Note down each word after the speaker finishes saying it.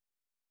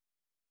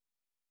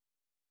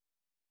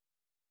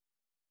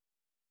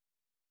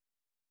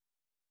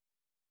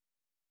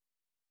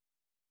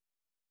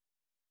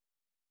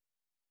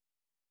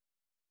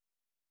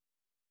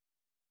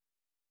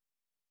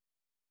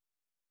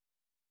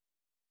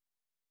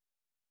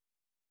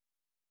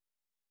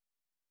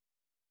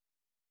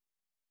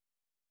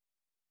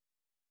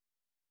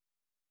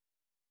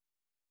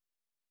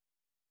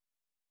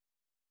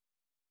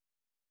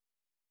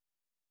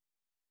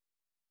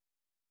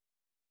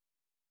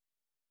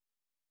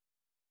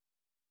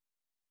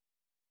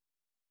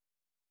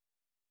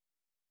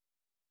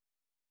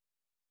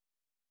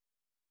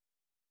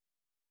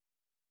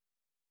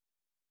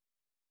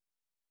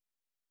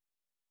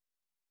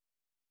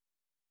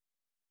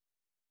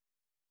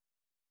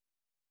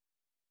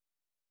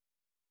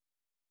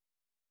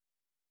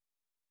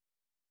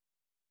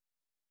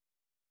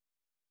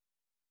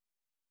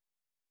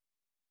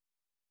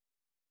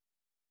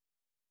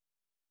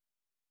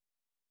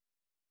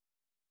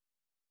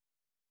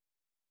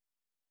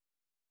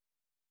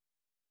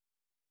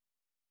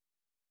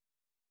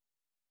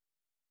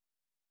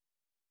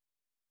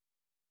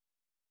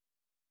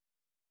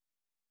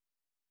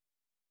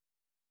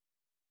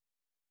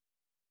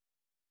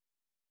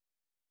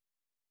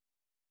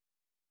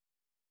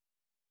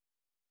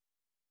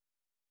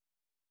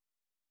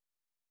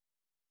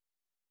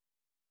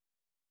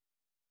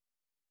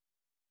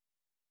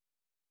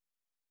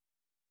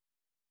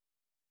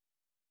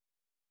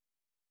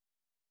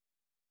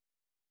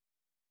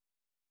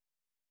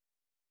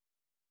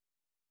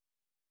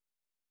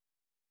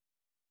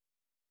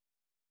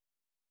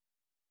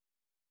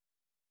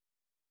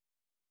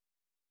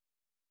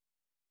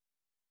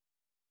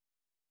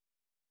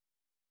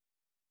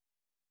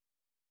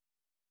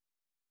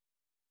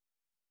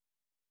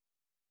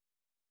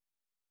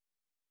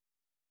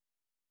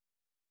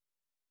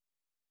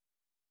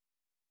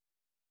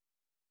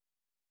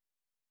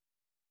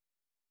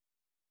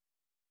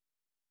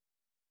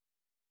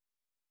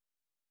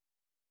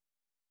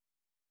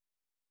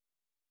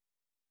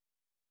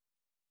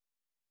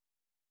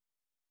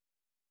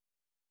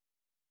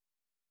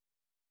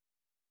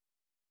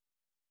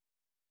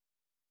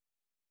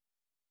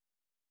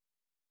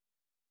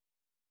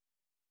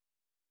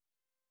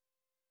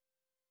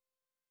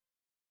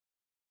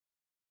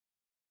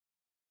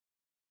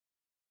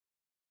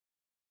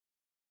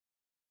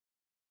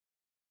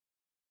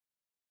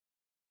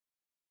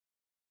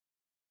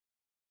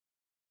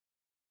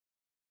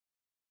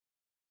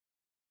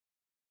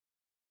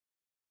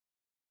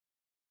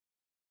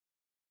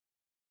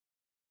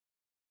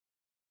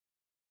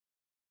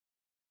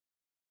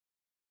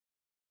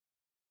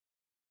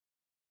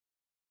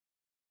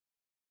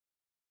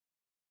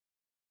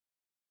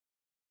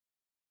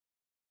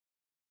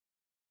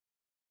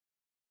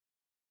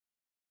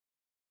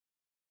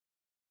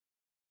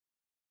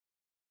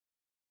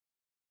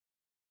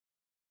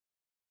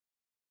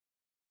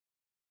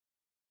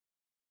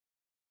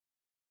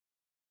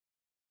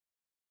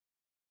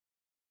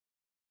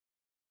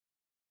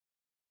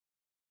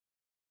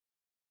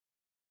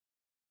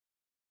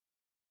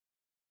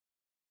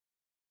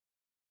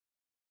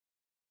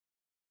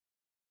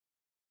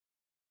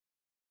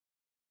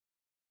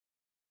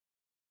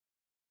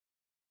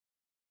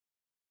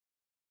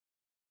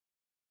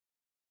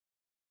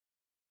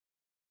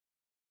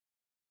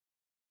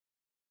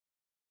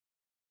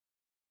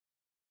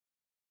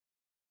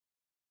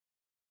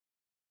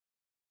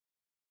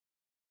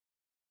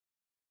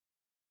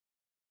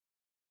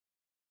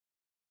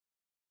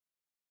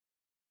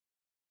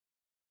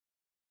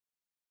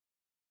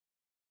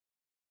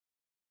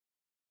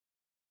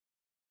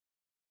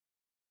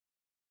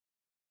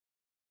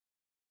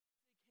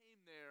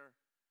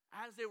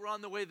as they were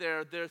on the way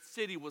there, their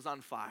city was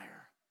on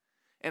fire.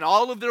 And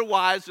all of their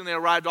wives, when they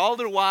arrived, all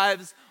their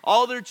wives,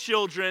 all their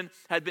children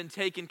had been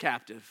taken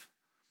captive.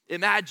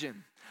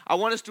 Imagine. I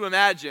want us to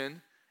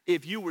imagine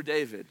if you were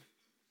David.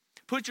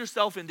 Put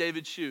yourself in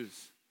David's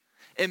shoes.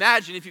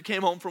 Imagine if you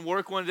came home from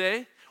work one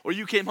day, or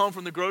you came home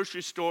from the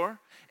grocery store,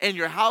 and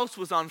your house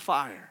was on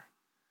fire.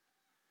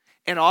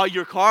 And all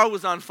your car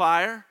was on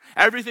fire.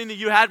 Everything that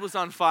you had was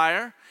on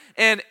fire.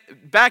 And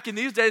back in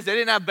these days, they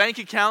didn't have bank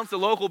accounts, the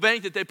local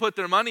bank that they put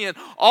their money in.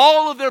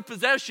 All of their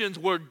possessions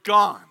were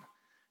gone.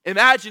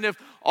 Imagine if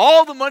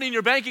all the money in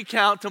your bank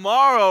account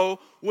tomorrow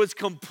was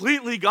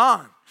completely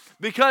gone.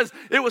 Because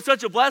it was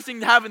such a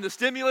blessing having the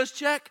stimulus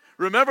check.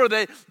 Remember,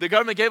 the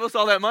government gave us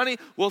all that money?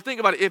 Well, think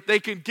about it. If they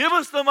can give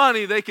us the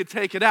money, they could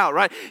take it out,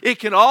 right? It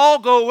can all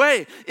go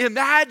away.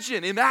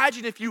 Imagine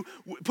if you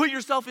put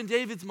yourself in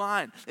David's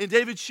mind, in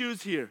David's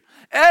shoes here.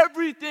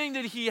 Everything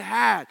that he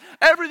had,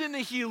 everything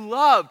that he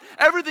loved,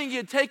 everything he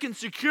had taken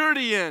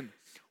security in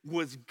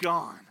was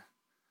gone.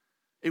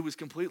 It was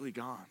completely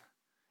gone.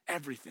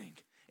 Everything.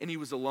 And he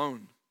was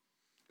alone.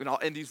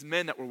 And these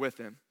men that were with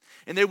him.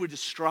 And they were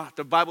distraught.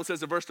 The Bible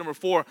says in verse number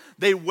 4,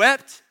 they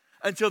wept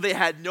until they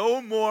had no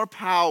more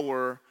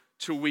power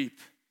to weep.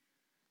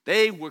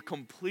 They were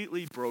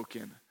completely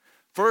broken.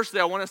 Firstly,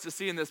 I want us to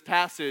see in this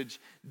passage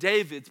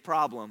David's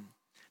problem.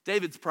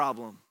 David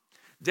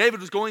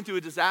was going through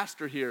a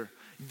disaster here.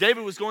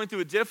 David was going through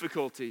a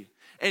difficulty.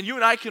 And you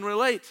and I can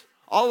relate.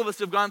 All of us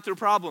have gone through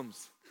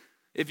problems.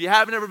 If you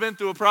haven't ever been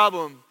through a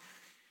problem,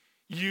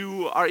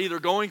 you are either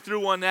going through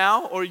one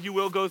now or you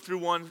will go through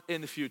one in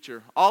the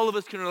future. All of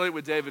us can relate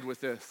with David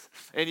with this.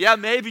 And yeah,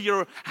 maybe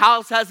your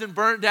house hasn't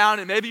burnt down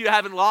and maybe you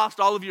haven't lost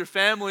all of your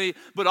family,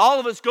 but all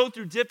of us go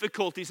through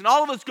difficulties and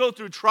all of us go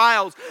through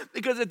trials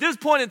because at this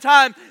point in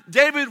time,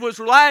 David was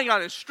relying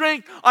on his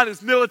strength, on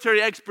his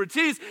military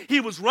expertise. He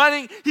was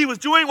running, he was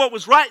doing what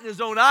was right in his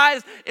own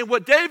eyes, and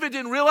what David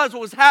didn't realize what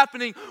was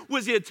happening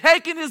was he had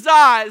taken his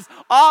eyes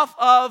off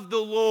of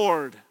the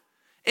Lord.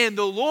 And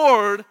the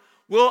Lord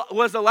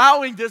was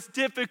allowing this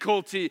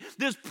difficulty,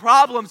 this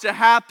problem to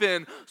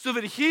happen so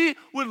that he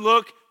would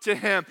look to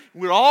him.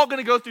 We're all going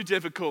to go through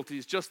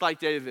difficulties just like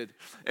David.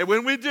 And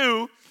when we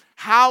do,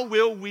 how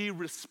will we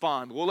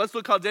respond? Well, let's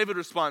look how David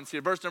responds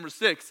here. Verse number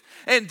 6.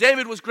 And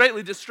David was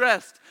greatly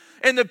distressed.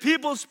 And the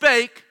people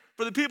spake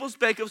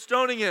of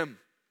stoning him,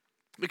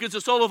 because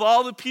the soul of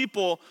all the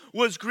people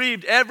was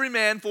grieved, every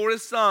man for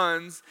his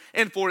sons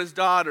and for his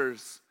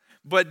daughters.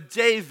 But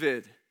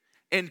David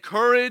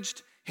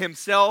encouraged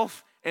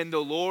himself and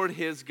the Lord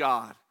his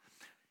God.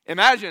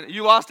 Imagine,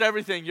 you lost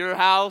everything, your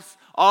house,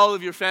 all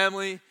of your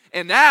family,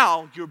 and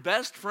now your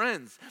best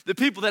friends, the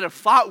people that have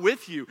fought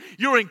with you,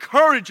 your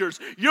encouragers,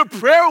 your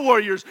prayer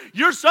warriors,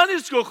 your Sunday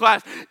school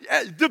class,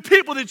 the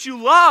people that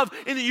you love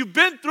and that you've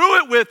been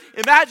through it with,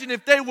 imagine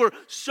if they were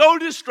so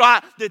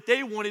distraught that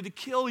they wanted to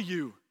kill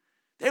you.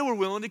 They were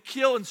willing to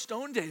kill and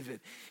stone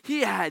David.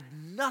 He had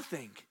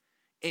nothing,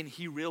 and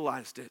he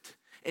realized it.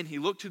 And he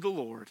looked to the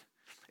Lord,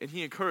 and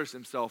he encouraged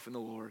himself in the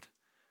Lord.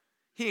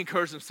 He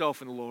encouraged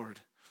himself in the Lord.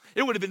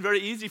 It would have been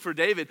very easy for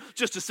David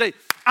just to say,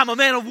 I'm a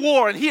man of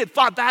war, and he had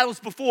fought battles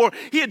before.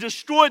 He had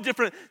destroyed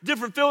different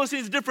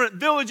Philistines, different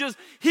villages.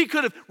 He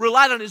could have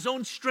relied on his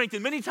own strength.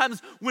 And many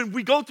times when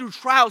we go through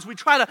trials, we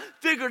try to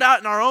figure it out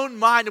in our own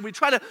mind, and we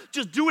try to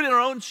just do it in our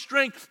own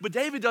strength. But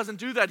David doesn't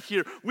do that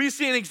here. We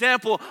see an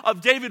example of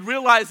David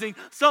realizing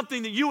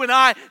something that you and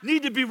I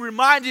need to be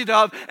reminded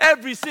of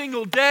every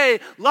single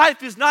day.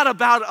 Life is not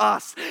about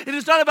us. It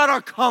is not about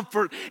our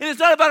comfort. It is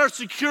not about our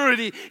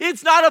security.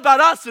 It's not about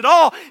us at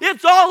all.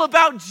 It's all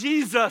about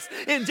Jesus.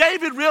 And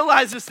David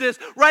realizes this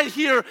right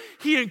here.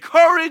 He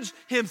encouraged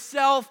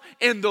himself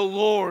in the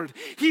Lord.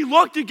 He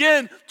looked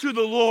again to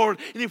the Lord.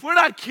 And if we're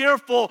not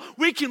careful,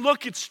 we can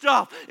look at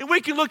stuff, and we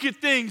can look at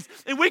things,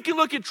 and we can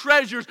look at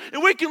treasures,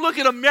 and we can look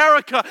at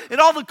America and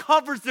all the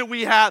comforts that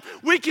we have.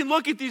 We can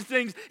look at these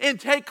things and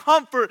take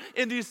comfort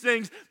in these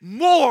things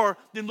more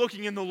than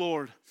looking in the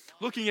Lord,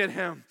 looking at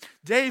him.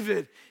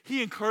 David,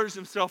 he encouraged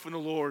himself in the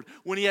Lord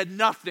when he had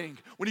nothing,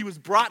 when he was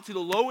brought to the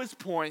lowest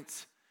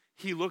points.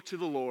 He looked to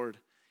the Lord.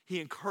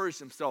 He encouraged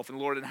himself in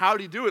the Lord. And how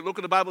did he do it? Look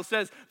what the Bible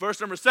says, verse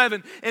number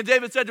 7. And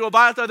David said to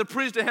Abiathar the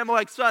priest,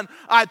 Ahimelech's son,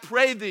 I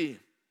pray thee,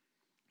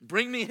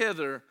 bring me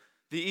hither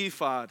the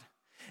ephod.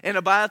 And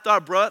Abiathar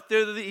brought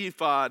thither the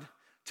ephod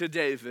to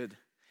David.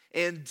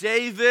 And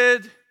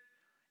David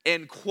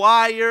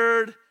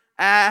inquired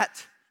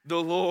at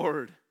the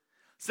Lord,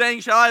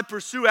 saying, shall I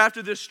pursue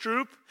after this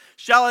troop?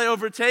 Shall I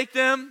overtake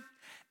them?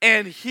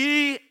 And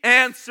he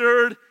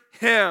answered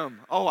him.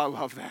 Oh, I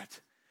love that.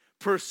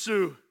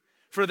 Pursue,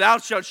 for thou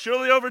shalt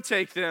surely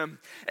overtake them,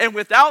 and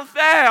without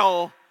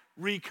fail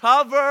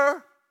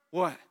recover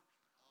what?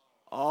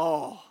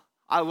 Oh,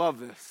 I love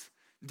this.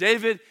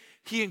 David,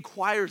 he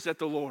inquires at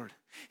the Lord.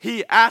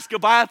 He asked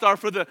Abiathar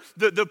for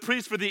the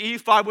priest for the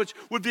ephod, which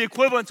would be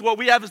equivalent to what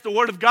we have as the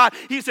word of God.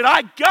 He said,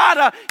 I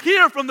gotta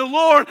hear from the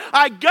Lord.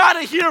 I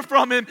gotta hear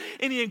from him.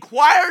 And he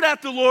inquired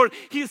at the Lord.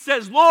 He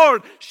says,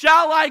 Lord,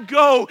 shall I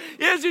go?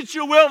 Is it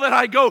your will that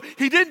I go?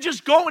 He didn't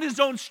just go in his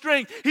own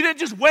strength. He didn't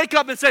just wake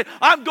up and say,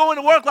 I'm going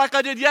to work like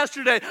I did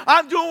yesterday.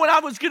 I'm doing what I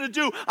was gonna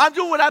do. I'm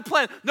doing what I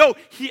planned. No,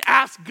 he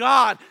asked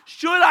God,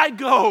 should I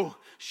go?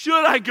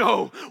 Should I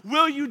go?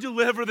 Will you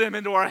deliver them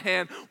into our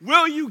hand?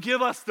 Will you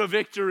give us the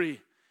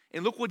victory?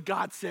 And look what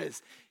God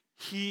says.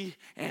 He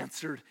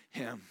answered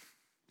him.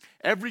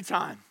 Every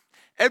time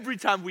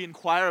we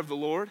inquire of the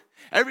Lord,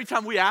 every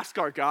time we ask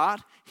our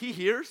God, he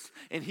hears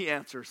and he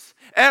answers.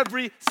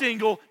 Every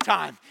single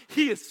time.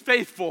 He is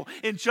faithful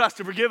and just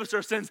to forgive us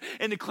our sins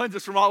and to cleanse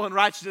us from all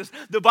unrighteousness.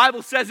 The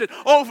Bible says it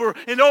over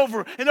and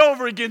over and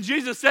over again.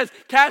 Jesus says,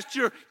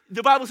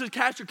 the Bible says,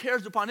 cast your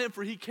cares upon him,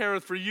 for he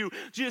careth for you.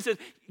 Jesus says,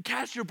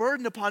 cast your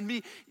burden upon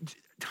me.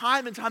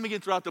 Time and time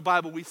again throughout the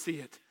Bible, we see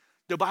it.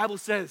 The Bible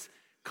says,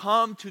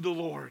 come to the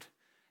Lord,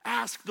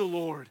 ask the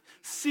Lord,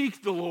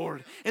 seek the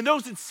Lord. And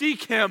those that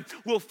seek him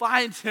will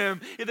find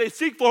him. If they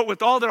seek for it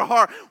with all their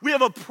heart, we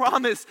have a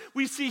promise.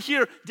 We see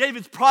here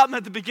David's problem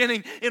at the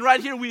beginning. And right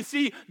here we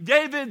see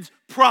David's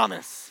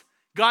promise.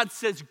 God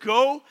says,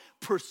 go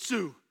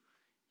pursue.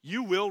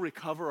 You will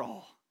recover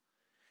all.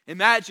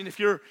 Imagine if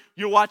you're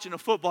watching a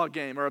football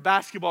game or a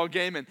basketball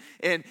game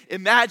and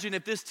imagine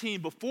if this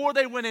team, before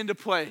they went into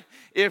play,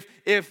 if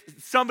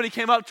somebody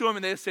came up to them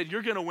and they said,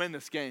 you're going to win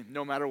this game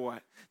no matter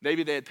what.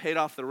 Maybe they had paid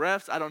off the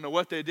refs. I don't know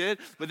what they did,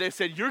 but they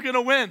said, you're going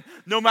to win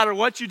no matter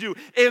what you do.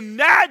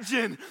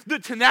 Imagine the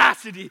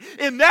tenacity.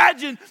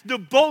 Imagine the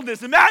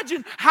boldness.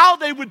 Imagine how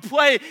they would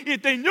play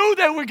if they knew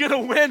they were going to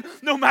win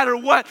no matter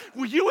what.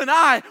 Well, you and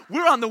I,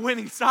 we're on the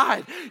winning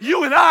side.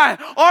 You and I,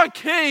 our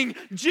King,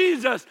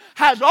 Jesus,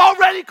 has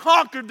already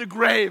conquered the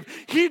grave.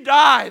 He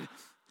died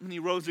and he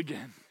rose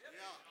again.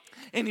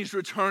 And he's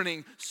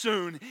returning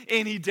soon,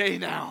 any day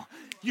now.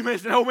 You may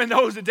say, no one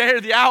knows the day or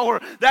the hour.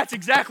 That's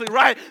exactly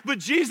right. But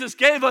Jesus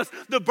gave us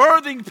the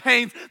birthing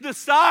pains, the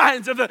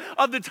signs of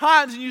the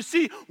times. And you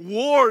see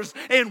wars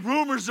and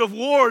rumors of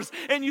wars.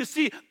 And you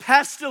see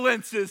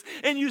pestilences.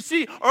 And you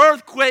see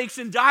earthquakes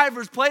in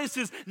diverse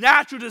places,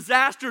 natural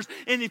disasters.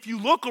 And if you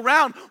look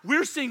around,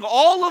 we're seeing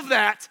all of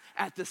that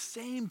at the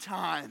same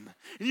time.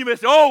 And you may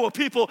say, oh, well,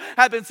 people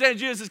have been saying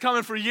Jesus is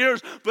coming for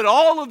years, but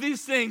all of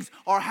these things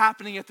are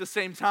happening at the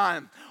same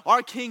time.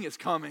 Our King is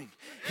coming.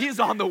 He's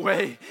on the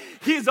way.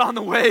 He's on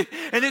the way.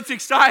 And it's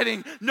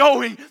exciting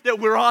knowing that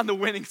we're on the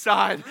winning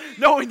side,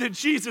 knowing that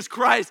Jesus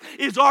Christ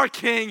is our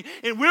King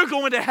and we're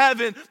going to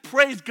heaven.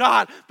 Praise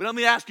God. But let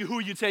me ask you, who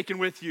are you taking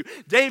with you?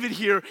 David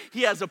here,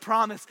 he has a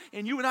promise,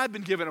 and you and I have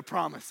been given a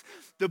promise.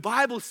 The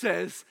Bible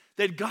says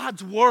that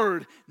God's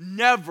word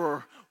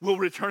never will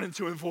return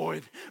into him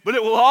void, but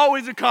it will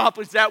always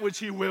accomplish that which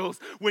he wills.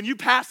 When you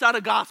pass out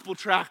a gospel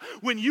tract,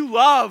 when you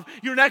love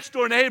your next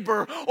door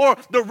neighbor or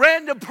the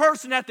random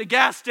person at the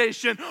gas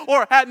station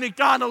or at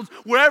McDonald's,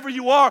 wherever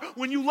you are,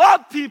 when you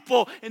love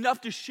people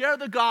enough to share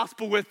the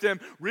gospel with them,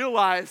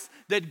 realize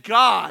that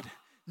God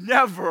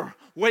never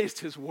wastes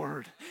his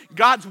word.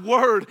 God's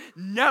word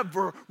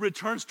never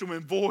returns to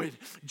him void.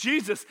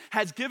 Jesus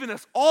has given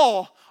us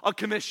all a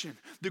commission.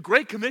 The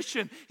Great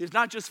Commission is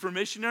not just for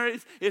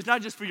missionaries. It's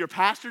not just for your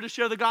pastor to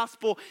share the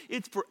gospel.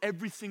 It's for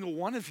every single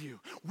one of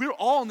you. We're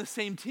all on the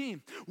same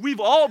team.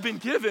 We've all been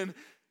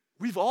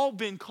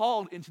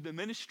called into the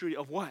ministry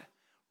of what?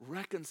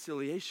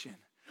 Reconciliation.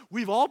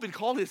 We've all been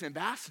called as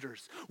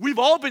ambassadors. We've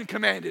all been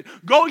commanded,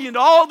 go into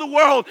all the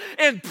world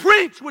and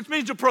preach, which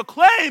means to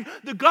proclaim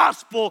the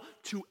gospel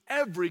to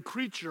every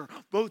creature,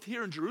 both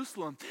here in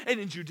Jerusalem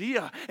and in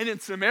Judea and in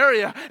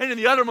Samaria and in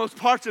the uttermost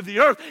parts of the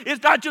earth.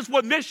 It's not just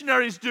what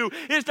missionaries do.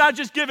 It's not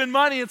just giving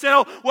money and saying,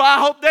 oh, well, I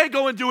hope they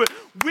go and do it.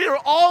 We're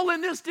all in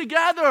this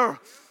together.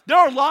 There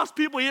are lost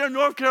people here in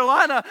North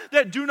Carolina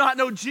that do not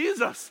know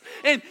Jesus.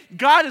 And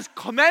God has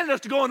commanded us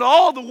to go into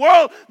all the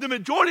world. The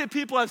majority of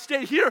people have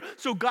stayed here.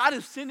 So God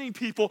is sending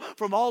people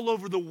from all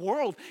over the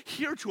world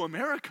here to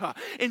America.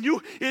 And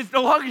it's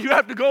no longer you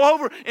have to go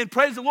over and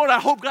praise the Lord. I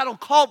hope God will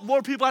call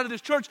more people out of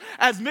this church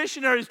as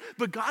missionaries.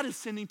 But God is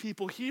sending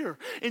people here.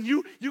 And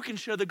you can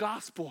share the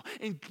gospel.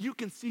 And you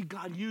can see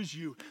God use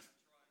you.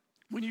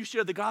 When you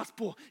share the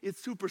gospel,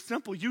 it's super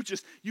simple.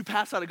 You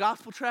pass out a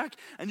gospel tract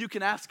and you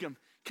can ask him,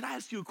 can I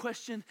ask you a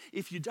question?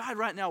 If you died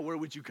right now, where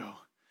would you go?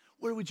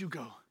 Where would you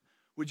go?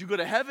 Would you go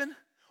to heaven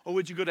or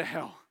would you go to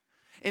hell?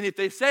 And if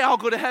they say, I'll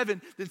go to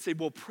heaven, then say,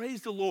 well,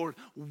 praise the Lord.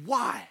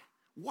 Why?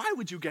 Why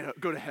would you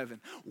go to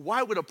heaven?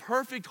 Why would a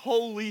perfect,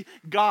 holy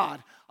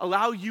God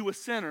allow you, a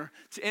sinner,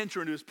 to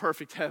enter into his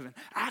perfect heaven?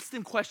 Ask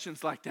them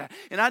questions like that.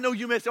 And I know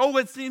you may say, oh,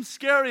 it seems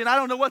scary and I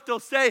don't know what they'll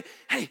say.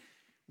 Hey,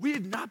 we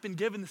have not been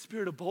given the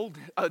spirit of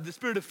boldness, the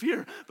spirit of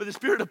fear, but the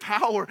spirit of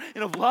power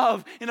and of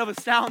love and of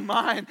a sound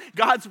mind.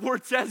 God's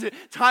word says it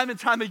time and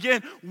time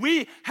again.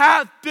 We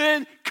have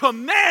been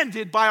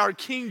commanded by our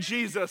King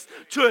Jesus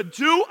to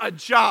do a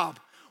job.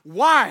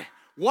 Why?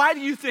 Why do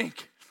you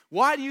think?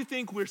 Why do you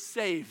think we're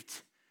saved?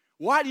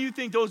 Why do you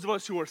think those of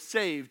us who are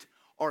saved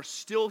are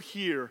still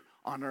here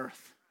on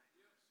earth?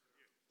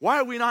 Why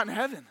are we not in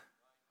heaven?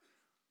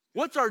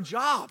 What's our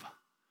job?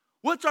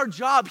 What's our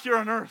job here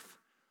on earth?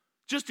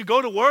 Just to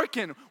go to work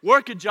and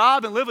work a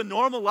job and live a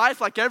normal life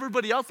like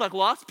everybody else, like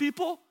lost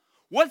people?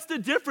 What's the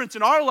difference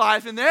in our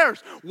life and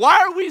theirs? Why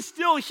are we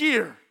still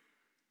here?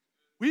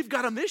 We've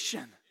got a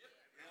mission.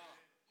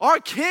 Our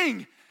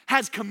King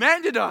has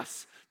commanded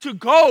us to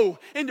go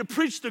and to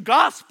preach the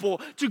gospel,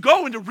 to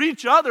go and to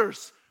reach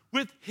others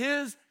with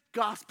his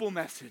gospel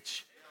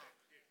message.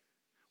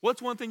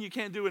 What's one thing you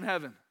can't do in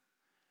heaven?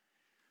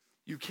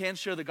 You can't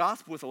share the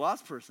gospel with a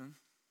lost person.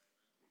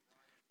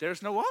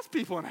 There's no lost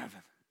people in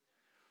heaven.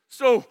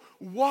 So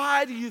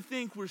why do you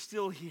think we're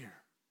still here?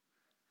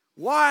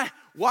 Why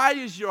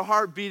is your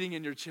heart beating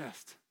in your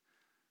chest?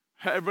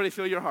 Everybody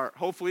feel your heart.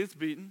 Hopefully it's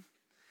beating.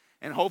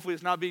 And hopefully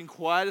it's not beating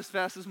quite as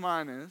fast as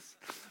mine is.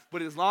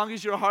 But as long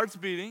as your heart's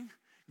beating,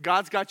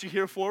 God's got you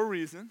here for a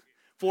reason,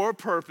 for a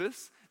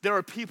purpose. There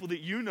are people that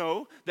you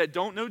know that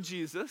don't know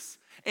Jesus,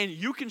 and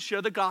you can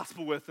share the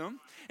gospel with them.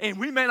 And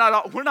we're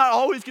not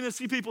always going to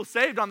see people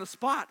saved on the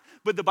spot.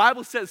 But the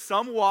Bible says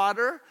some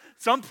water,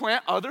 some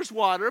plant, others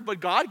water,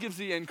 but God gives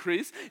the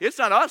increase. It's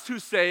not us who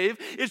save.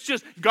 It's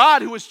just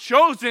God who has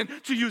chosen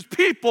to use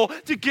people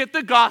to get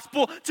the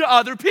gospel to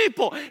other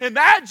people.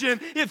 Imagine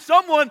if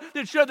someone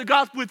that shared the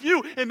gospel with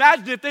you,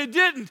 imagine if they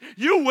didn't.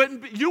 You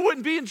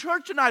wouldn't be in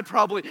church tonight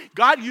probably.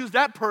 God used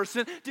that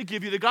person to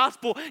give you the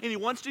gospel, and he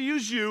wants to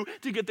use you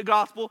to get the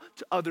gospel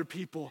to other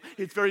people.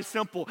 It's very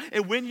simple.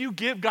 And when you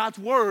give God's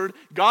word,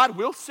 God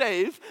will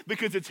save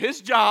because it's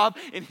his job,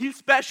 and he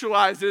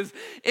specializes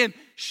in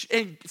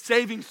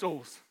saving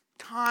souls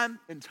time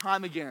and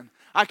time again.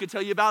 I could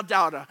tell you about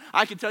Dawda.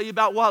 I could tell you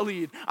about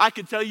Waleed. I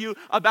could tell you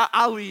about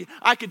Ali.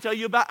 I could tell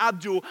you about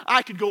Abdul.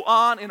 I could go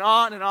on and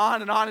on and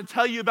on and on and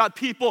tell you about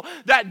people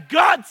that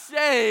God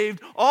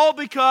saved all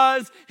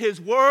because his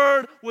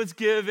word was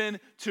given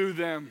to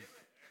them.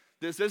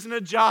 This isn't a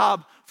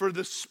job for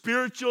the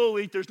spiritual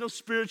elite. There's no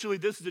spiritual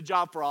elite. This is a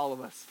job for all of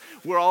us.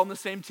 We're all on the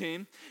same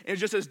team. And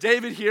just as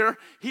David here,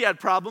 he had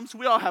problems.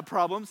 We all have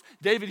problems.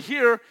 David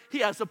here, he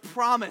has a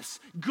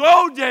promise.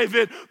 Go,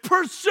 David.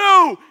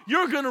 Pursue.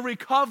 You're going to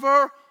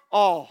recover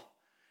all.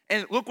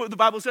 And look what the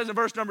Bible says in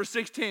verse number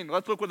 16.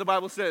 Let's look what the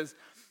Bible says.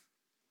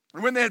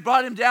 And when they had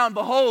brought him down,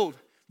 behold,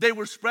 they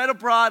were spread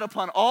abroad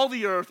upon all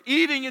the earth,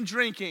 eating and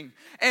drinking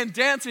and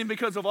dancing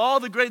because of all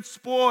the great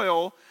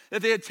spoil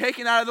that they had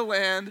taken out of the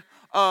land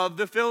of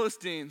the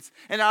Philistines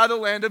and out of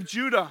the land of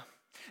Judah.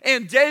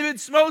 And David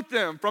smote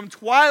them from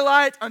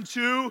twilight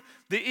unto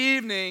the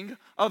evening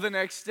of the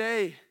next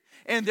day.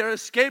 And there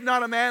escaped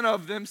not a man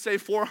of them,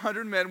 save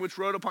 400 men, which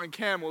rode upon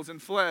camels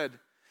and fled.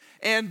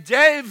 And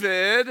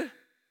David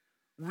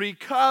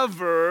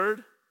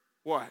recovered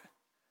what?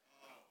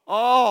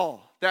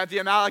 All that the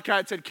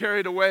Amalekites had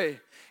carried away.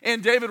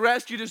 And David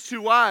rescued his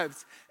 2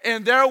 wives.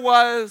 And there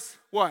was,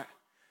 what?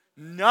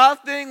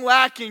 Nothing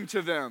lacking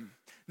to them.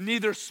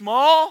 Neither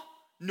small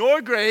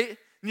nor great,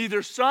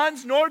 neither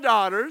sons nor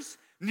daughters,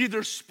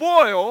 neither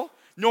spoil,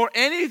 nor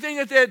anything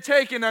that they had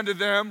taken unto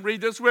them.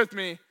 Read this with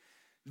me.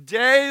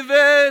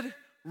 David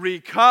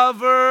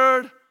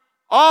recovered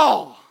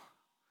all,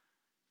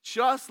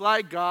 just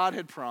like God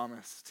had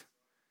promised.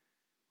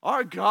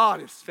 Our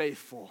God is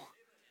faithful.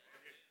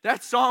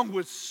 That song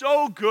was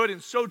so good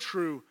and so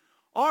true.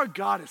 Our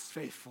God is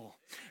faithful,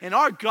 and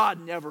our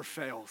God never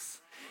fails.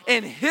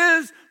 And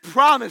his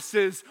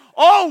promises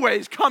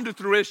always come to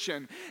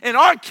fruition. And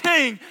our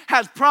King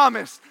has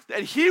promised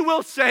that he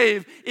will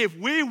save if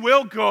we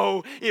will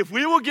go. If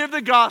we will give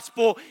the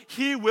gospel,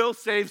 he will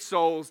save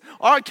souls.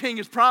 Our King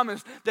has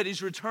promised that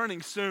he's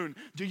returning soon.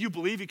 Do you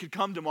believe he could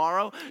come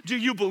tomorrow? Do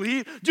you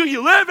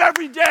live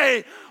every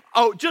day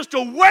just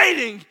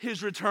awaiting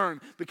his return?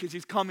 Because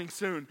he's coming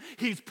soon.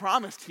 He's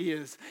promised he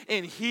is.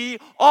 And he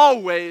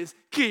always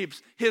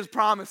keeps his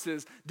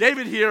promises.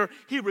 David here,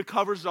 he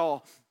recovers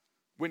all.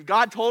 When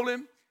God told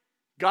him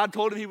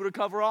he would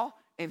recover all,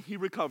 and he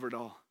recovered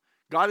all.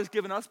 God has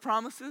given us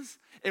promises,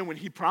 and when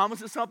he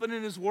promises something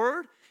in his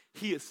word,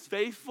 he is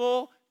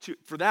faithful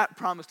for that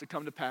promise to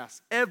come to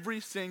pass every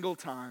single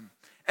time.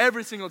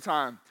 Every single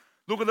time.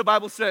 Look what the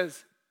Bible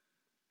says.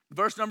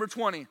 Verse number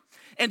 20.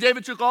 And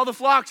David took all the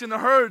flocks and the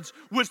herds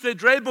which they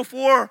drave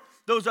before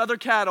those other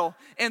cattle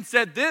and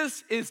said,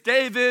 this is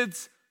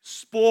David's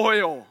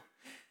spoil.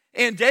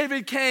 And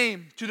David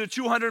came to the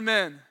 200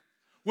 men,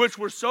 which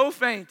were so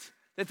faint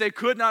that they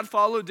could not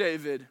follow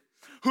David,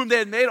 whom they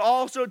had made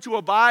also to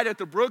abide at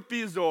the brook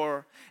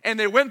Bezor. And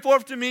they went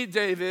forth to meet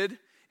David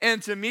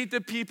and to meet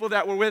the people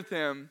that were with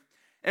him.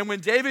 And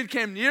when David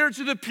came near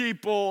to the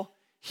people,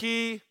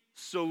 he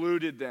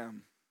saluted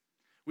them.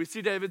 We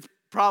see David's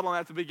problem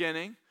at the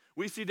beginning.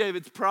 We see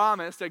David's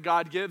promise that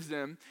God gives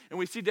him, and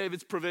we see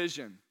David's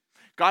provision.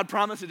 God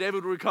promised that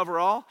David would recover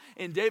all,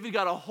 and David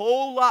got a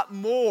whole lot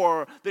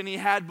more than he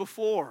had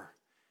before.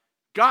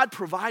 God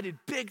provided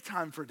big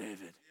time for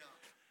David.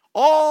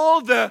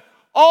 All the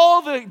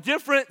all the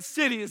different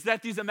cities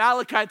that these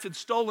Amalekites had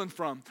stolen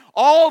from,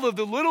 all of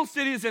the little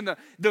cities of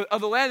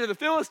the land of the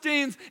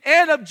Philistines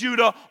and of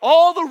Judah,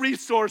 all the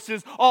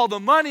resources, all the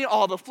money,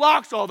 all the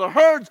flocks, all the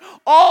herds,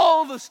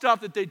 all the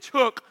stuff that they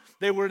took.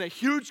 They were in a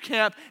huge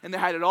camp, and they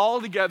had it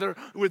all together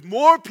with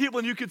more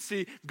people than you could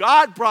see.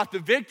 God brought the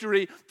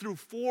victory through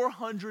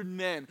 400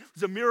 men. It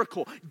was a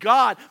miracle.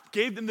 God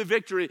gave them the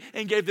victory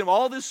and gave them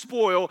all this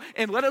spoil.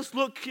 And let us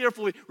look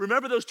carefully.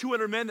 Remember those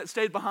 200 men that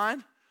stayed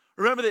behind?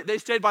 Remember that they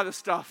stayed by the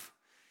stuff.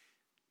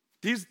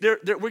 We're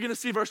going to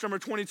see verse number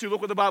 22.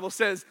 Look what the Bible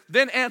says.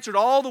 Then answered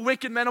all the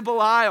wicked men of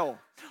Belial,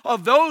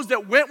 of those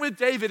that went with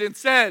David, and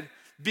said,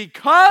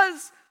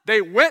 because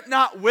they went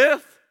not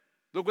with,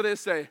 look what they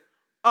say,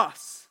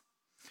 us,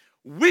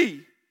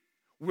 we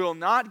will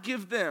not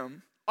give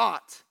them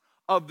aught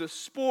of the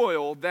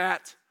spoil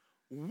that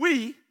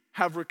we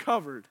have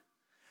recovered,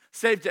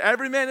 save to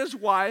every man his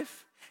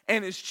wife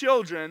and his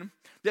children,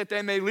 that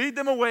they may lead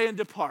them away and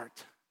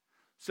depart.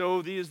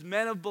 So these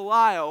men of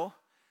Belial,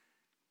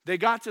 they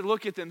got to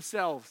look at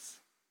themselves.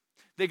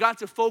 They got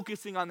to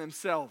focusing on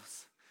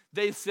themselves.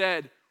 They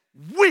said,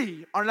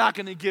 we are not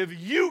going to give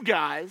you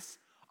guys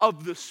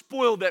of the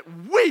spoil that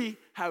we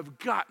have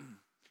gotten.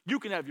 You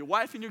can have your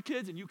wife and your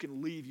kids, and you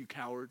can leave, you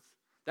cowards.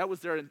 That was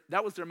their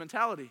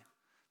mentality.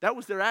 That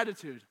was their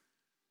attitude.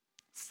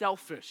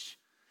 Selfish,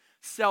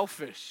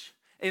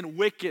 and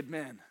wicked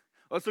men.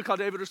 Let's look how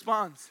David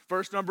responds.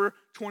 Verse number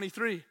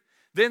 23.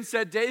 Then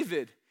said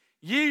David,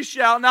 ye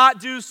shall not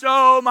do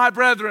so, my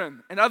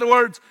brethren. In other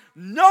words,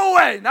 no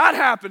way, not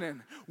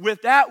happening,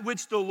 with that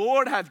which the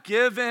Lord hath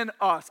given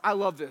us. I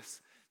love this.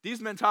 These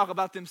men talk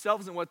about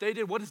themselves and what they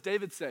did. What does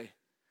David say?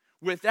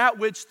 With that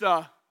which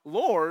the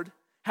Lord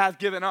hath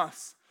given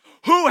us,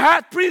 who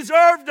hath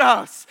preserved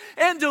us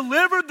and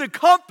delivered the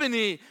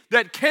company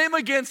that came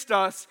against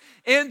us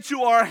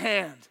into our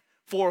hand.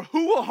 For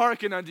who will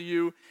hearken unto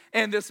you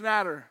in this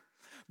matter?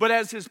 But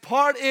as his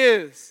part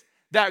is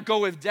that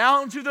goeth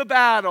down to the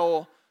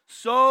battle,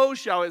 so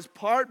shall his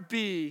part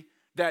be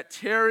that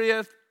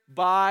tarrieth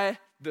by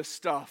the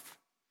stuff.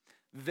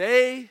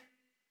 They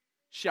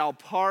shall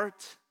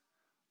part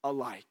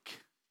alike.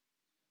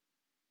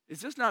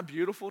 Is this not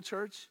beautiful,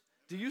 church?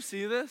 Do you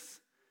see this?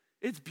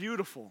 It's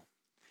beautiful.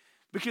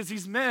 Because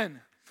these men,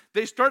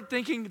 they start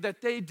thinking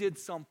that they did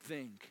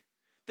something.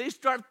 They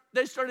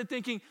started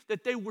thinking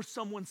that they were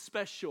someone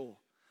special.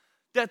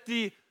 That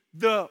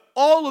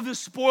all of the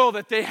spoil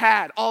that they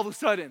had, all of a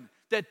sudden,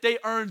 that they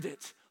earned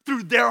it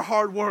through their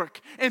hard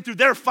work and through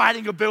their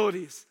fighting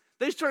abilities.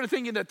 They started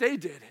thinking that they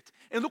did it.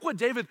 And look what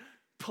David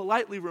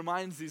politely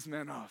reminds these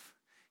men of.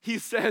 He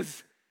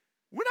says,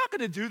 we're not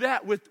going to do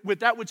that with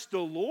that which the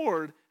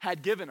Lord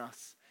had given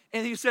us.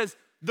 And he says,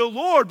 the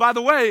Lord, by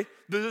the way,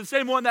 the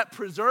same one that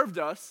preserved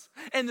us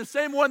and the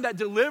same one that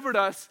delivered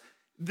us,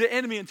 the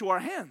enemy, into our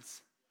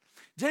hands.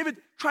 David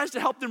tries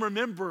to help them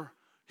remember.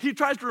 He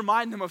tries to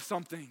remind them of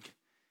something.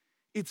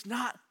 It's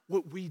not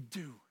what we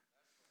do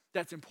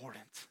that's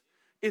important.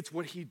 It's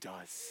what he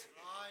does.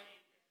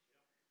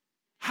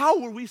 How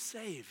were we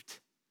saved?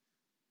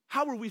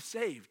 How were we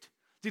saved?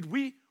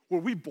 Were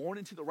we born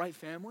into the right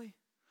family?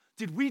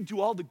 Did we do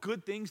all the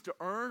good things to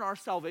earn our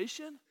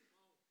salvation?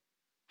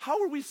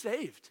 How were we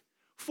saved?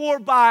 For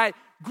by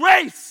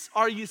grace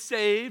are ye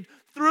saved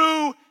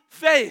through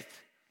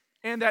faith,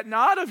 and that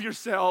not of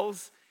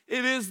yourselves,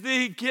 it is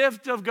the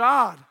gift of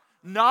God,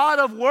 not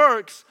of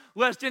works,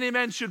 lest any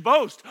man should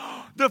boast.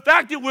 The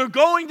fact that we're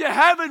going to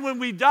heaven when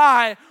we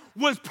die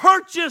was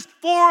purchased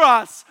for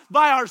us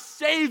by our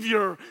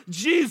Savior,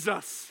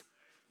 Jesus.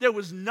 There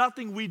was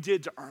nothing we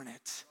did to earn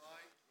it.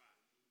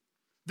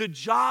 The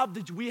job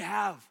that we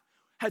have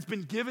has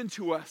been given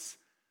to us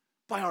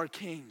by our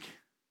King.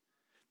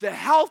 The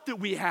health that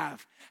we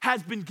have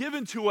has been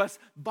given to us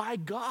by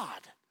God.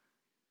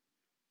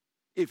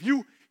 If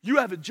you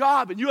have a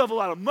job and you have a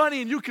lot of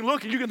money and you can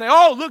look and you can say,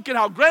 oh, look at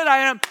how great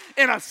I am.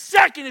 In a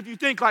second, if you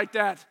think like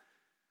that,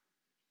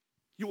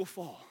 you will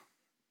fall.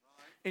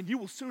 And you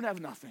will soon have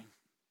nothing.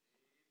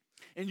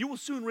 And you will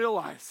soon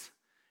realize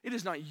it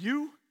is not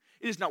you,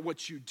 it is not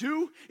what you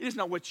do, it is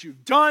not what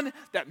you've done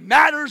that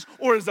matters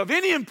or is of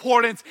any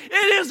importance.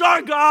 It is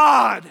our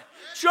God.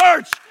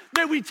 Church,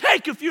 may we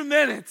take a few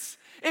minutes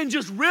and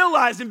just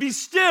realize and be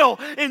still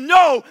and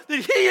know that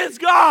he is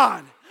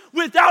God.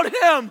 Without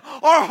him,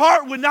 our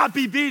heart would not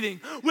be beating.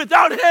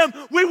 Without him,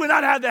 we would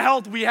not have the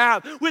health we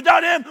have.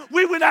 Without him,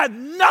 we would have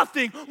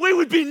nothing. We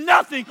would be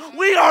nothing.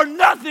 We are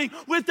nothing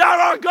without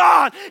our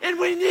God, and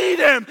we need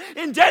him.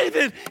 And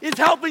David is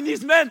helping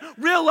these men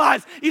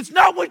realize it's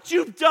not what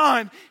you've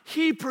done.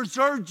 He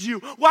preserved you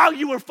while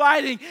you were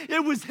fighting.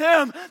 It was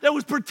him that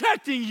was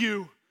protecting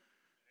you.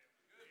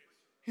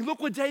 And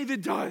look what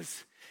David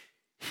does.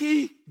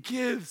 He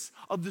gives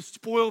of the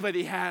spoil that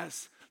he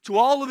has to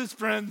all of his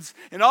friends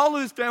and all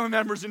of his family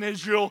members in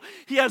Israel.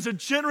 He has a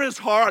generous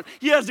heart.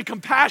 He has a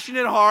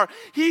compassionate heart.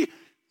 He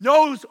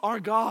knows our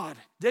God.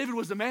 David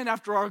was a man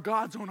after our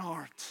God's own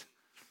heart.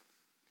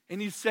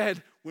 And he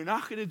said, we're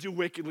not going to do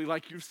wickedly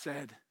like you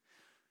said.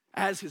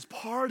 As his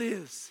part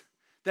is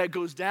that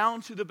goes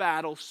down to the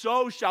battle,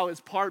 so shall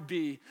his part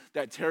be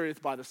that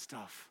tarrieth by the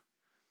stuff.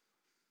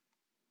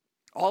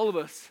 All of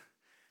us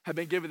have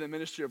been given the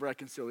ministry of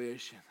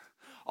reconciliation.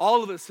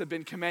 All of us have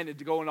been commanded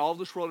to go into all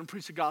this world and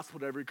preach the gospel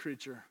to every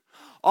creature.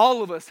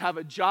 All of us have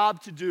a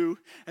job to do,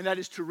 and that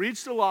is to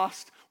reach the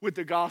lost with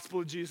the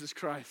gospel of Jesus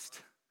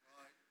Christ.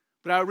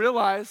 But I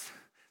realize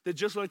that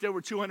just like there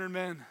were 200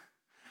 men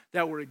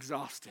that were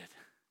exhausted,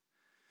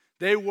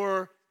 they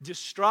were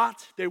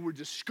distraught, they were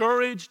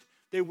discouraged,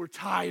 they were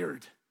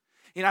tired.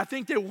 And I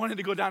think they wanted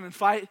to go down and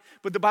fight,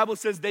 but the Bible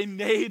says they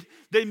made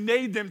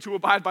them to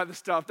abide by the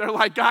stuff. They're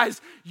like,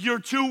 guys, you're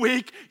too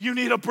weak. You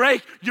need a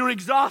break. You're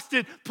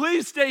exhausted.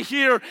 Please stay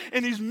here.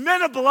 And these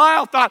men of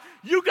Belial thought,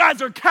 you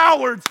guys are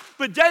cowards.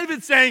 But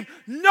David's saying,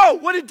 no.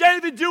 What did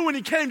David do when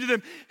he came to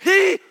them?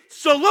 He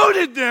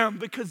saluted them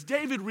because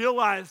David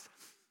realized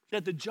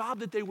that the job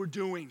that they were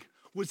doing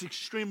was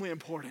extremely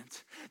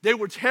important. They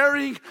were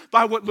tarrying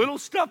by what little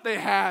stuff they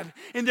had,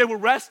 and they were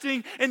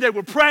resting, and they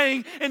were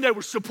praying, and they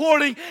were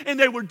supporting, and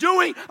they were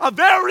doing a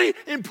very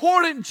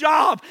important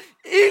job,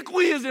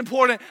 equally as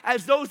important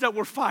as those that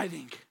were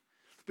fighting.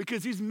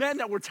 Because these men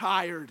that were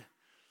tired,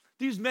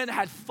 these men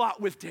had fought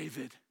with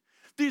David.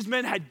 These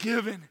men had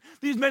given.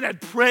 These men had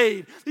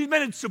prayed. These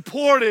men had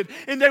supported.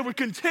 And they were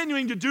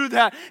continuing to do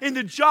that. And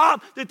the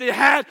job that they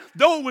had,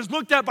 though it was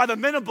looked at by the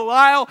men of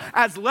Belial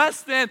as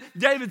less than,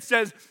 David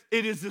says,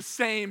 it is the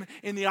same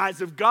in the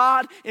eyes of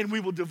God, and we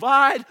will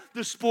divide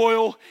the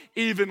spoil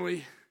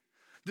evenly.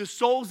 The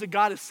souls that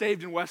God has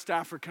saved in West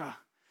Africa,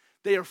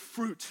 they are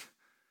fruit,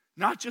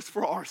 not just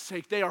for our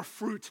sake. They are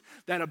fruit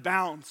that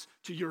abounds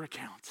to your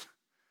account.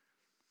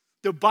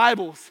 The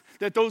Bibles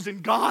that those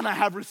in Ghana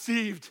have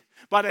received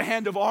by the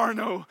hand of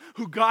Arno,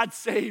 who God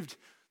saved,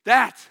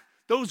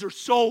 those are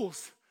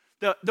souls.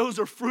 Those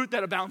are fruit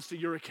that abounds to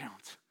your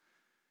account.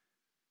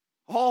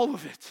 All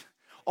of it.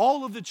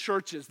 All of the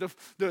churches,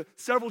 the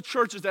several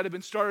churches that have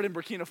been started in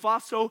Burkina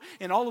Faso,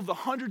 and all of the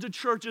hundreds of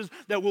churches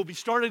that will be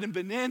started in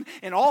Benin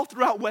and all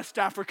throughout West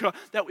Africa,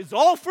 that is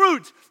all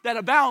fruit that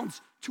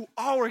abounds to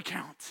our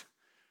account.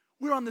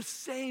 We're on the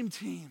same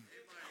team.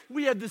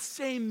 We have the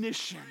same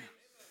mission.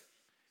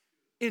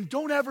 And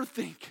don't ever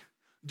think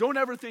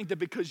that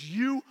because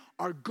you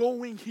are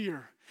going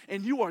here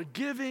and you are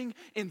giving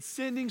and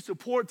sending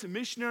support to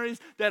missionaries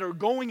that are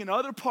going in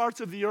other parts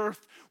of the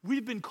earth,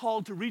 we've been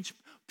called to reach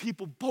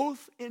people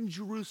both in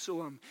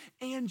Jerusalem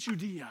and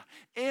Judea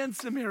and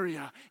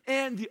Samaria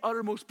and the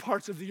uttermost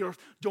parts of the earth.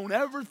 Don't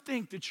ever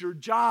think that your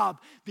job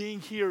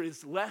being here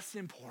is less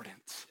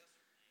important.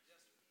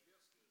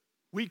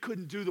 We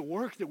couldn't do the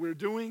work that we're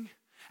doing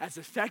as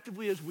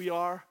effectively as we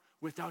are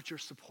without your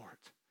support.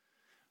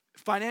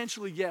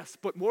 Financially, yes,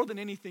 but more than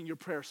anything, your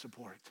prayer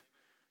support.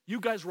 You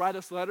guys write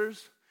us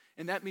letters,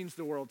 and that means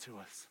the world to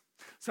us.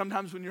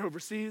 Sometimes when you're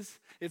overseas,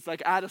 it's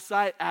like out of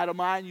sight, out of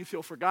mind. You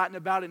feel forgotten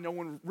about it. No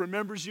one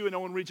remembers you and no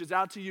one reaches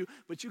out to you,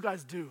 but you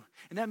guys do.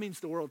 And that means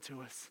the world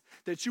to us.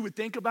 That you would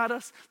think about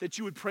us, that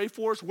you would pray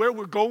for us. Where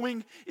we're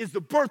going is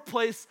the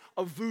birthplace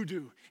of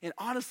voodoo. And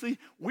honestly,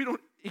 we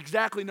don't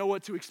exactly know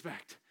what to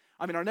expect.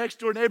 I mean, our next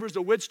door neighbor is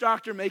a witch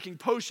doctor making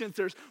potions.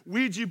 There's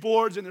Ouija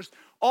boards and there's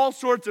all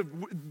sorts of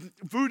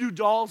voodoo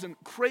dolls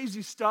and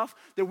crazy stuff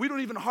that we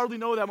don't even hardly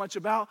know that much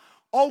about.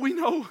 All we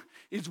know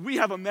is we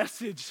have a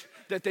message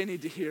that they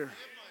need to hear.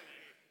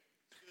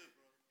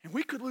 And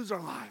we could lose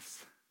our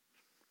lives.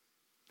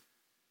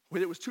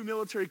 Whether it was 2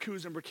 military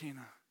coups in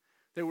Burkina,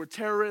 there were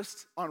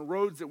terrorists on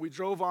roads that we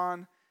drove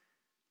on.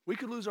 We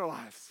could lose our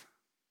lives.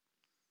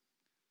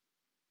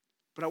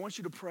 But I want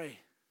you to pray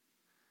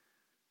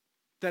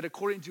that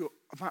according to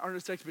my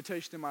earnest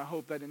expectation and my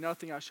hope, that in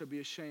nothing I shall be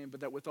ashamed,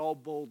 but that with all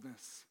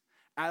boldness,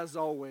 as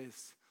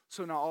always,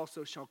 so now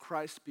also shall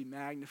Christ be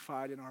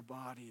magnified in our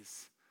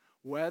bodies,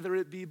 whether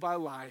it be by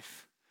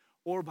life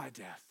or by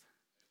death.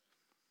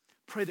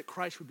 Pray that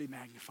Christ would be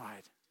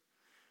magnified.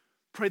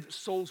 Pray that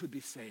souls would be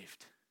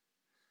saved.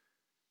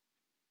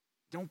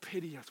 Don't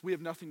pity us. We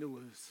have nothing to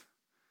lose.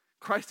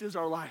 Christ is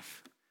our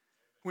life.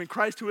 When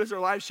Christ, who is our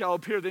life, shall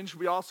appear, then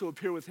shall we also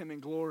appear with him in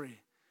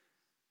glory.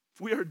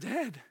 If we are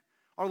dead,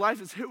 our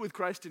life is hid with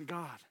Christ in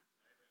God.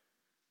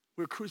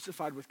 We're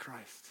crucified with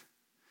Christ.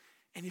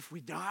 And if we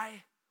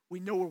die,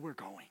 we know where we're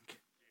going.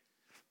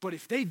 But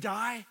if they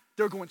die,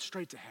 they're going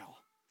straight to hell.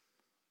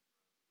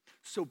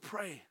 So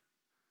pray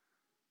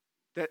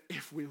that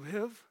if we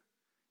live,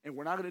 and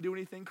we're not going to do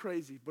anything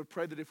crazy, but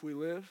pray that if we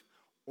live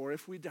or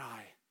if we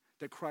die,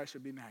 that Christ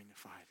would be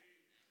magnified.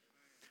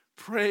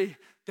 Pray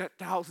that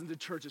thousands of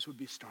churches would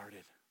be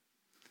started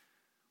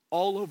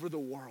all over the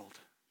world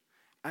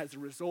as a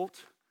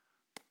result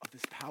of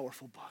this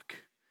powerful book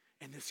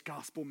and this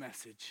gospel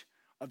message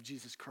of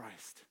Jesus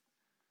Christ.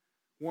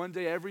 One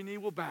day every knee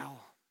will bow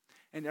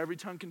and every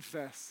tongue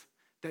confess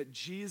that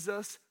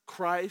Jesus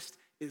Christ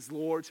is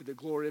Lord to the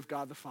glory of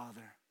God the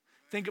Father.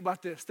 Think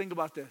about this.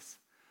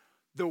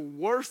 The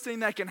worst thing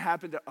that can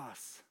happen to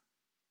us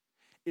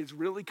is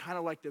really kind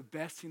of like the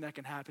best thing that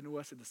can happen to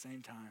us at the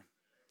same time.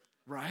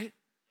 Right?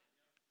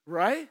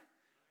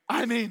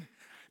 I mean,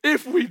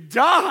 if we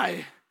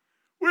die,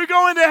 we're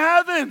going to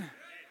heaven.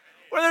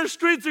 where there's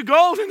streets of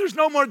gold and there's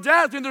no more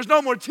death and there's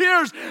no more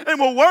tears, and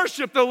we'll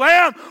worship the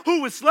Lamb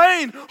who was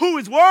slain, who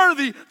is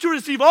worthy to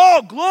receive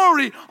all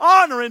glory,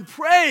 honor, and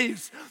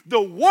praise.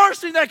 The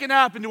worst thing that can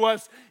happen to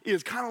us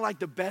is kind of like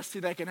the best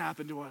thing that can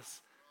happen to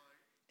us.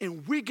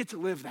 And we get to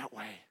live that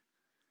way.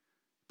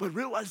 But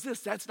realize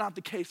this, that's not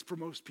the case for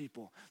most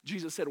people.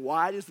 Jesus said,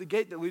 wide is the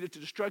gate that leadeth to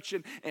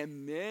destruction,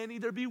 and many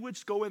there be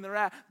which go in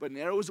thereat, but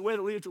narrow is the way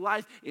that leadeth to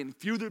life, and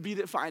few there be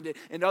that find it.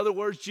 In other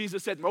words,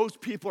 Jesus said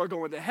most people are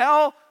going to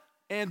hell,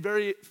 and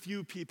very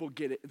few people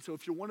get it. And so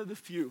if you're one of the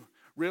few,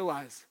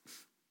 realize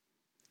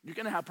you're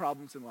going to have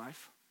problems in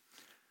life.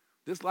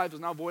 This life is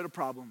not void of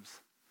problems.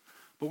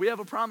 But we have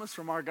a promise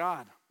from our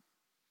God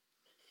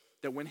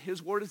that when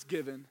his word is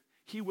given,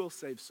 he will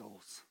save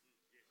souls.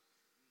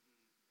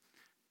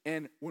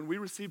 And when we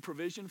receive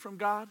provision from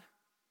God,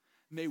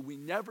 may we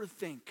never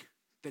think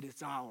that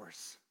it's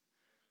ours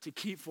to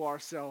keep for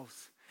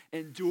ourselves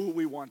and do what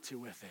we want to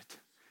with it.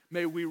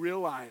 May we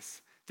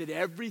realize that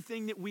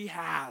everything that we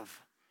have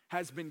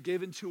has been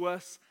given to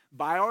us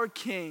by our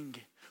King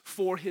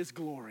for his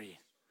glory.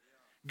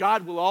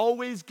 God will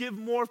always give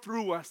more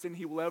through us than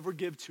he will ever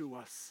give to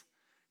us.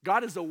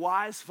 God is a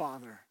wise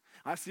father.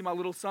 I see my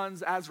little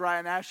sons, Azariah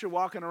and Asher,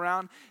 walking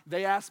around.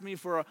 They asked me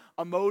for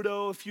a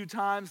moto a few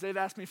times. They've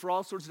asked me for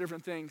all sorts of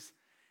different things.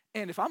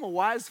 And if I'm a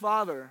wise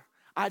father,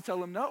 I tell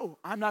them, no,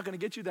 I'm not going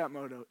to get you that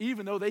moto.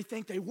 Even though they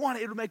think they want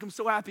it, it'll make them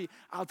so happy,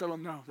 I'll tell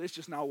them, no, it's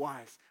just not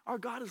wise. Our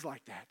God is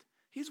like that.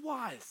 He's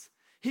wise.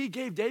 He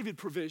gave David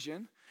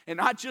provision, and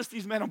not just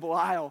these men of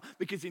Belial,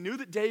 because he knew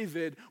that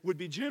David would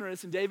be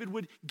generous, and David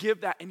would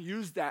give that and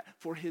use that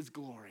for his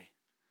glory.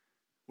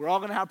 We're all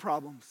going to have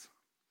problems.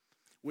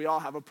 We all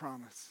have a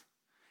promise.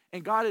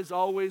 And God has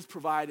always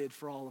provided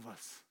for all of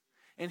us.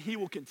 And he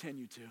will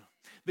continue to,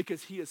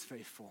 because he is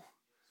faithful.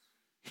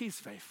 He's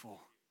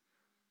faithful.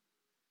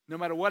 No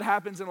matter what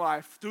happens in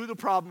life, through the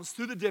problems,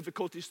 through the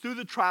difficulties, through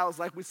the trials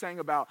like we sang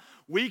about,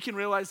 we can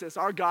realize this: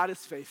 our God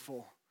is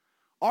faithful.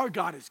 Our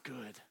God is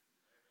good.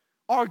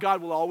 Our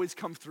God will always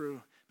come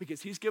through,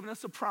 because he's given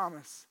us a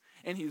promise,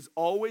 and he's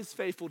always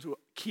faithful to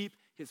keep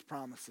his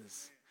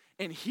promises.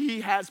 And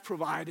he has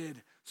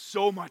provided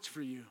so much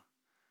for you,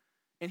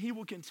 and he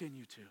will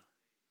continue to.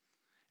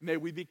 May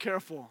we be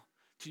careful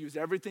to use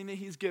everything that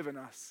he's given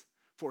us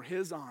for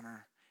his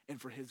honor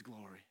and for his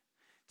glory.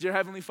 Dear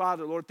Heavenly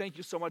Father, Lord, thank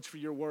you so much for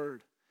your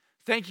word.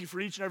 Thank you for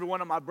each and every one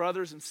of my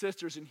brothers and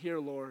sisters in here,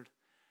 Lord.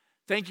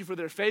 Thank you for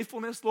their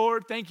faithfulness,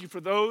 Lord. Thank you for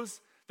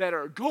those that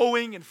are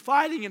going and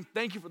fighting, and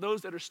thank you for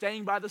those that are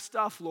staying by the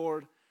stuff,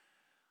 Lord.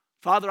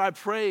 Father, I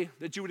pray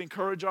that you would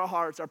encourage our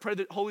hearts. I pray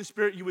that, Holy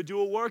Spirit, you would do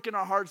a work in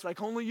our hearts like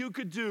only you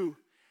could do,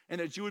 and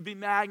that you would be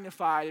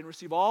magnified and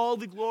receive all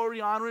the glory,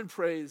 honor, and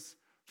praise.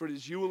 For it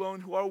is you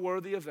alone who are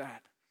worthy of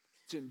that.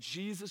 It's in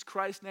Jesus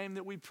Christ's name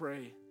that we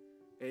pray.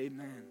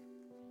 Amen.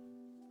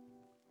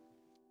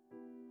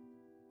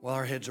 While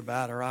our heads are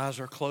bowed, our eyes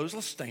are closed,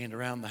 let's stand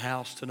around the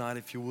house tonight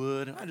if you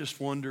would. And I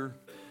just wonder,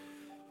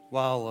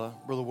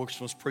 while Brother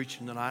Wilkerson was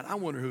preaching tonight, I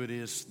wonder who it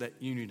is that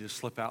you need to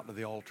slip out to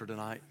the altar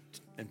tonight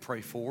and pray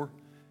for.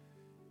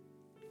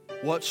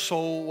 What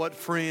soul, what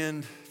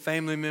friend,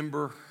 family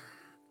member,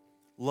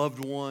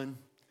 loved one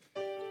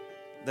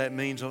that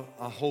means a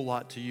whole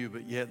lot to you,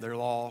 but yet they're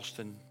lost,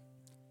 and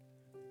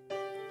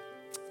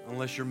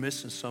unless you're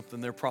missing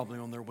something, they're probably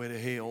on their way to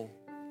hell.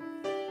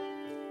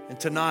 And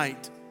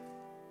tonight,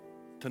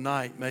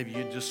 maybe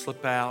you just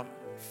slip out,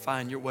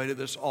 find your way to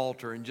this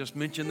altar, and just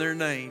mention their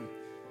name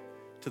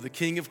to the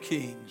King of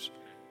Kings,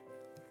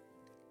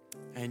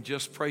 and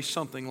just pray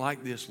something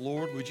like this: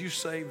 Lord, would you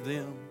save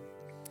them?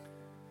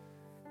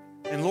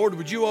 And Lord,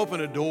 would you open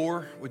a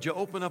door? Would you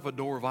open up a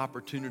door of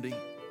opportunity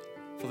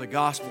for the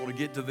gospel to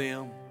get to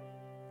them?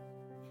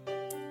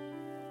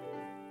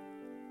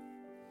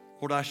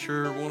 Lord, I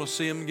sure want to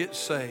see them get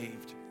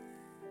saved.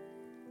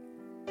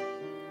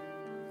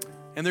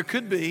 And there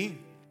could be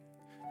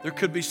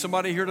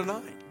somebody here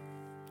tonight.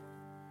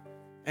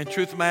 And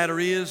truth of the matter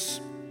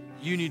is,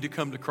 you need to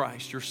come to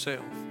Christ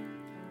yourself.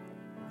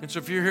 And so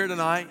if you're here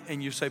tonight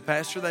and you say,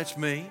 Pastor, that's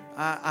me.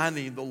 I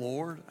need the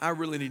Lord. I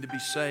really need to be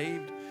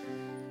saved.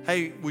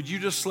 Hey, would you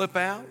just slip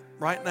out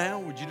right now?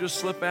 Would you just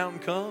slip out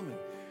and come? And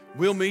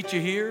we'll meet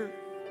you here.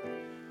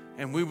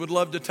 And we would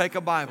love to take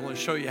a Bible and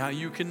show you how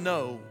you can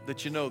know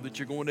that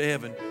you're going to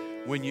heaven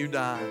when you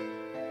die.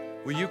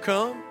 Will you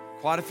come?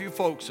 Quite a few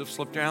folks have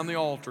slipped around the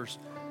altars.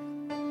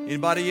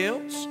 Anybody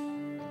else?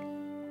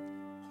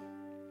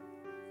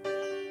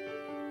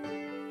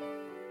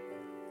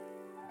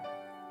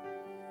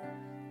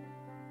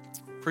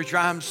 Preacher,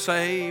 I'm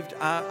saved.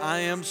 I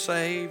am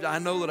saved. I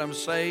know that I'm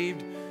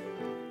saved.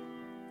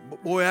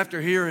 But boy, after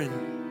hearing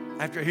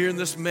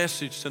this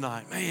message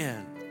tonight,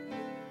 man,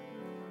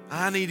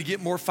 I need to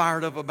get more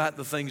fired up about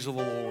the things of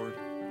the Lord.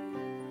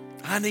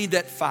 I need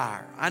that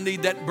fire. I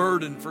need that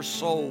burden for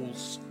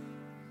souls.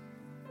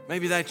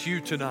 Maybe that's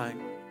you tonight.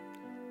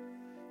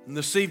 And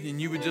this evening,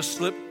 you would just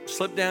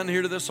slip down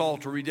here to this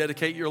altar,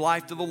 rededicate your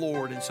life to the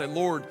Lord, and say,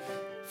 Lord,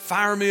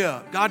 fire me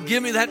up. God,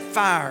 give me that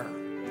fire.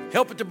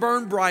 Help it to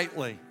burn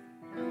brightly.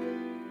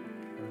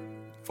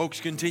 Folks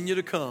continue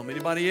to come.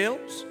 Anybody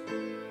else?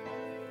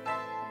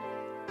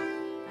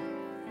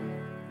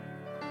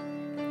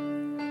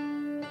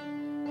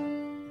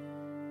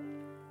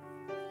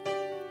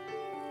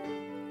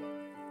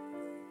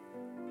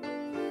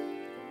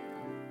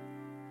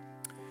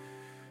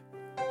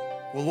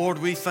 Well, Lord,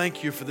 we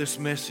thank you for this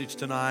message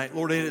tonight.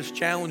 Lord, it has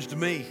challenged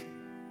me.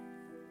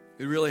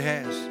 It really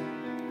has.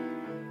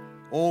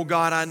 Oh,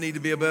 God, I need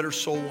to be a better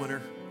soul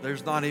winner.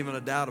 There's not even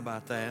a doubt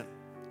about that.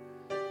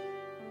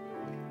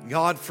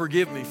 God,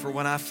 forgive me for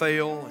when I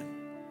fail. And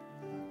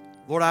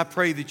Lord, I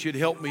pray that you'd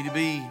help me to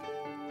be,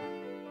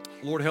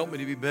 Lord, help me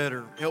to be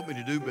better. Help me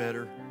to do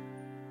better.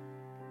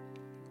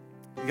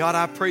 God,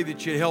 I pray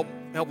that you'd help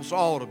us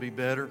all to be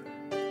better.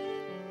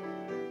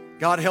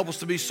 God, help us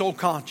to be soul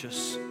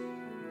conscious.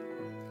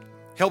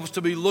 Help us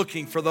to be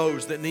looking for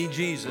those that need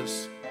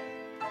Jesus.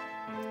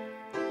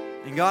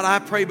 And God, I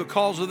pray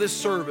because of this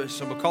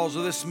service and because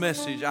of this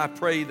message, I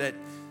pray that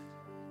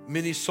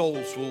many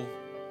souls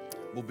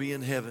will be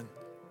in heaven.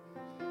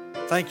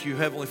 Thank you,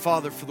 Heavenly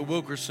Father, for the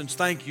Wilkersons.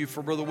 Thank you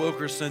for Brother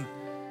Wilkerson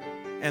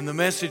and the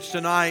message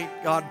tonight.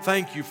 God,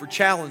 thank you for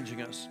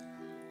challenging us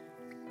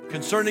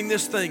concerning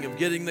this thing of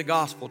getting the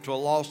gospel to a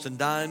lost and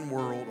dying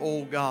world.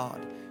 Oh,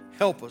 God,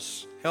 help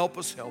us, help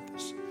us, help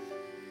us.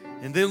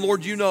 And then,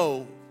 Lord, you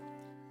know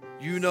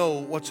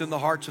what's in the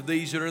hearts of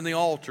these that are in the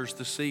altars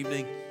this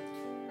evening.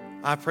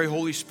 I pray,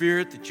 Holy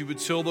Spirit, that you would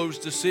seal those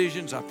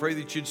decisions. I pray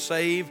that you'd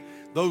save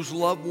those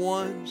loved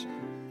ones.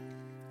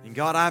 And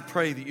God, I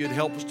pray that you'd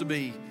help us to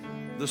be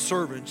the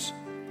servants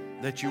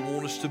that you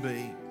want us to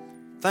be.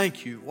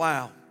 Thank you.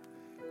 Wow.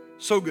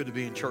 So good to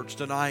be in church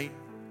tonight.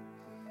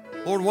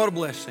 Lord, what a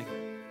blessing.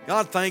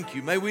 God, thank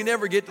you. May we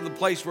never get to the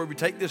place where we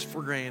take this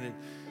for granted.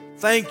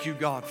 Thank you,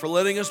 God, for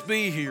letting us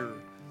be here.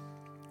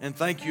 And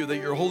thank you that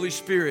your Holy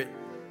Spirit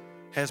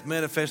has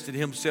manifested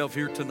himself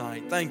here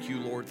tonight. Thank you,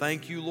 Lord.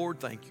 Thank you, Lord.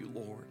 Thank you,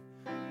 Lord.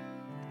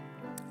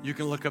 You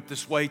can look up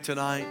this way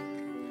tonight.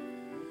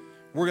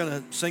 We're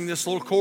going to sing this little chorus.